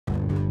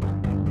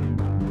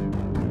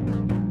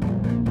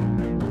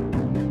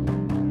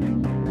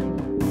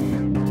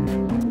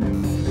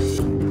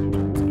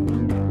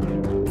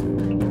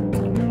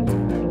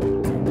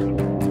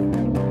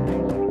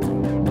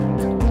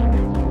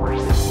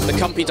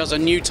company does a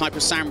new type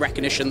of sound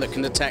recognition that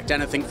can detect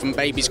anything from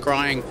babies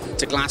crying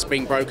to glass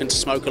being broken to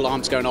smoke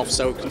alarms going off,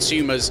 so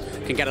consumers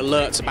can get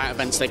alerts about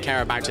events they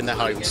care about in their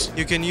homes.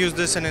 You can use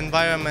this in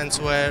environments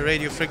where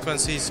radio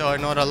frequencies are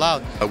not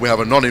allowed. We have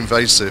a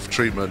non-invasive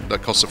treatment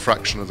that costs a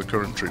fraction of the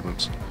current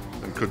treatments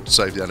and could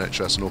save the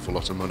NHS an awful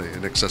lot of money,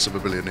 in excess of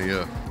 £1 billion a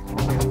year.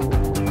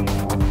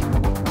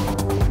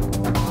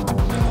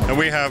 And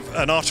we have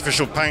an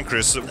artificial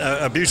pancreas,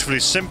 a beautifully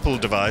simple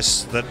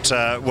device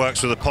that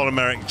works with a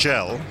polymeric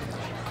gel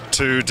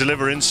to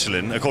deliver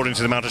insulin according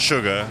to the amount of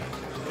sugar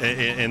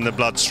in the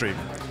bloodstream.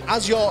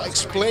 As you're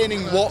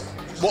explaining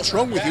what's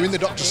wrong with you in the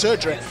doctor's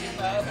surgery,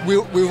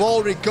 we've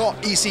already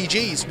got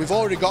ECGs, we've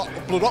already got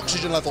blood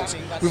oxygen levels,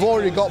 we've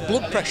already got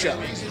blood pressure,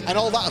 and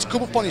all that has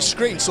come up on his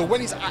screen. So when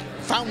he's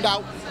found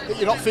out that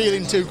you're not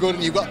feeling too good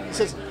and he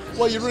says,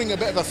 well, you're running a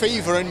bit of a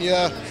fever and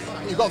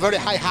you've got a very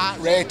high heart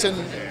rate and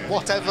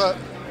whatever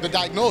the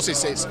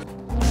diagnosis is.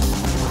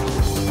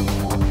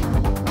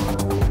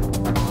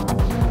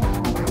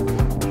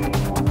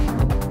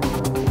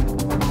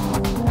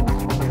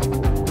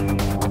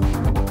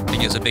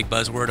 Is a big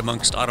buzzword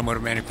amongst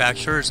automotive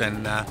manufacturers,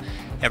 and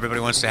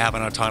everybody wants to have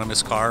an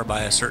autonomous car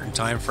by a certain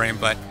time frame.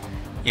 But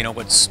you know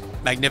what's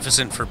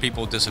magnificent for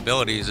people with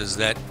disabilities is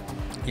that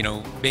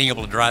being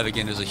able to drive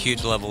again is a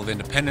huge level of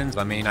independence.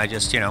 I mean, I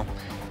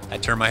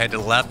turn my head to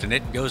the left and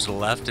it goes to the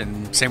left,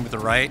 and same with the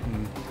right,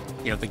 and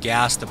the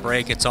gas, the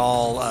brake, it's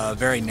all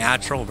very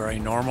natural, very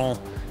normal,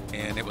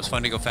 and it was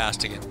fun to go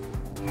fast again.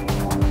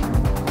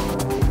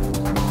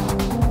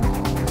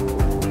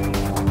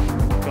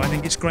 I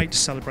think it's great to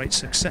celebrate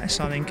success.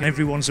 I think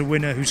everyone's a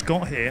winner who's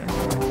got here.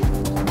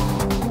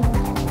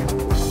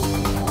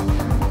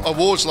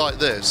 Awards like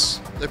this,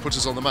 they put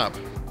us on the map.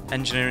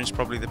 Engineering is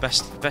probably the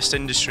best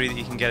industry that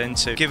you can get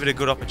into. Give it a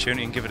good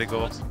opportunity and give it a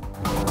go.